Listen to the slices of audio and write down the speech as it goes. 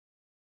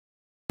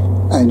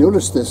I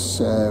noticed this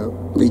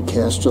wee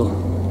kestrel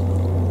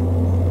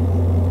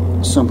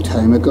some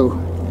time ago,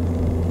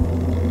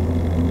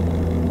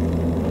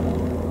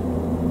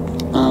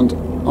 and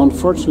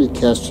unfortunately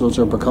kestrels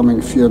are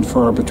becoming few and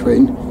far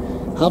between.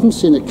 Haven't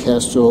seen a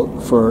kestrel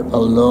for a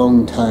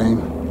long time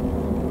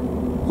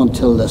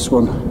until this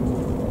one.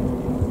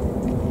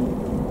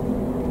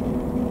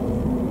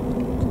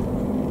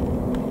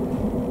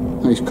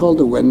 Now, he's called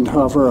the wind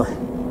hoverer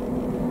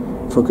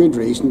for good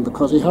reason,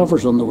 because he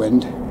hovers on the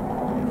wind.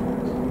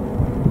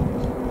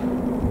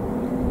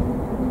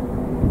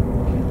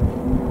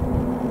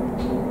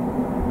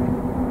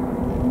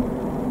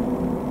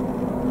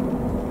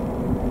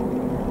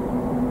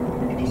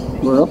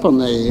 We're up on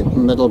the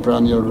middle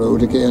Braniel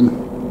Road again.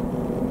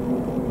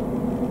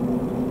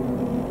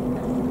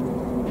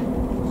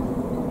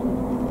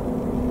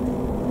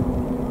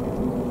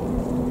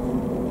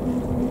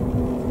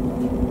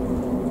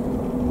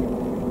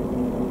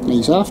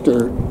 He's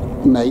after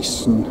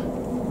mice and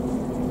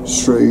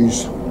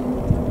shrews.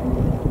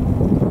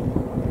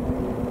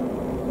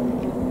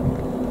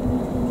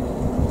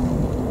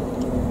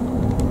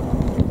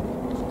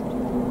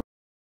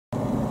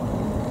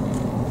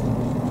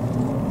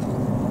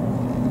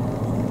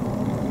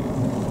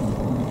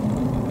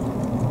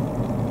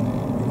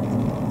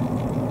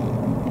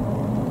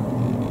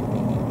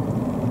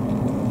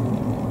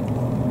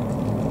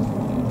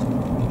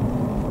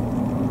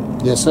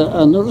 Yes,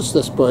 I noticed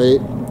this boy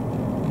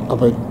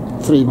about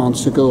 3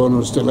 months ago and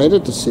was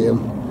delighted to see him.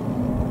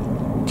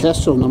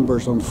 Kestrel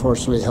numbers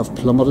unfortunately have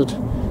plummeted.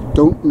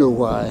 Don't know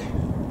why.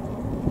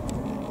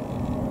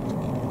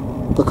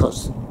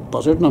 Because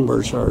buzzard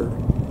numbers are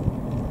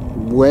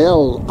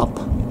well up,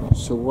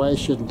 so why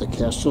shouldn't the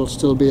kestrel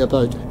still be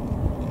about?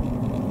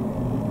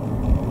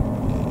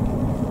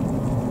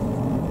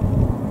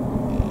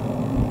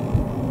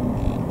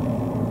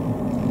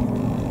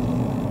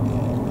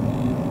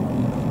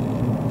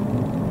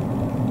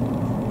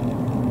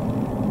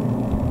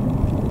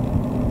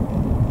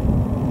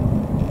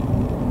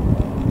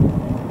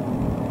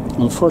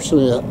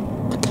 Unfortunately,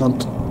 I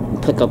can't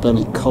pick up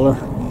any colour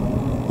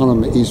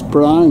on him. He's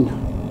brown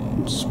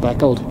and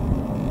speckled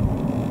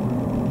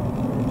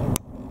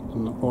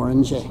and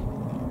orangey.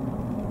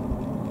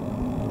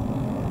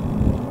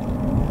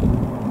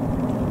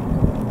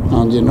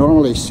 And you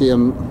normally see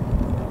him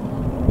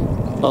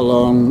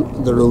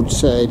along the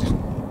roadside,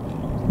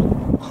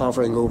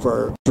 hovering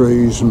over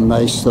shrews and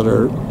mice that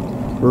are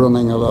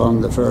running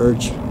along the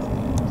verge.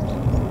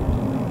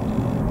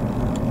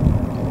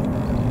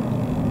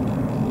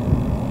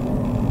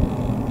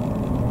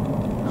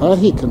 How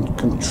he can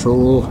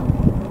control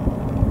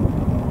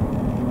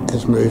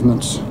his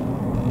movements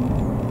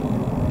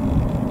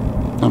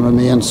and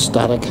remain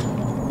static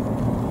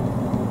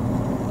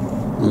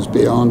is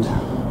beyond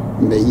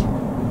me.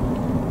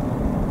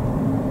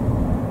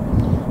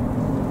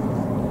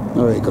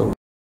 There he goes.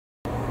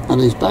 And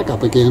he's back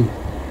up again.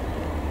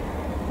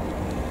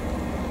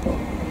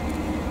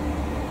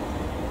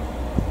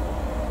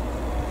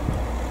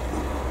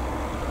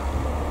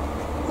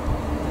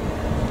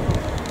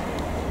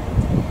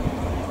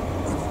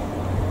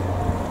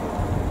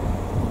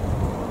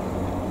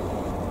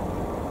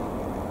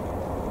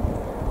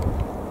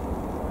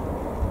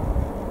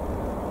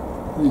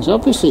 He's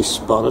obviously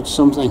spotted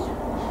something.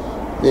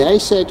 The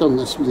eyesight on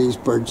these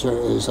birds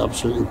is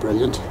absolutely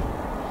brilliant.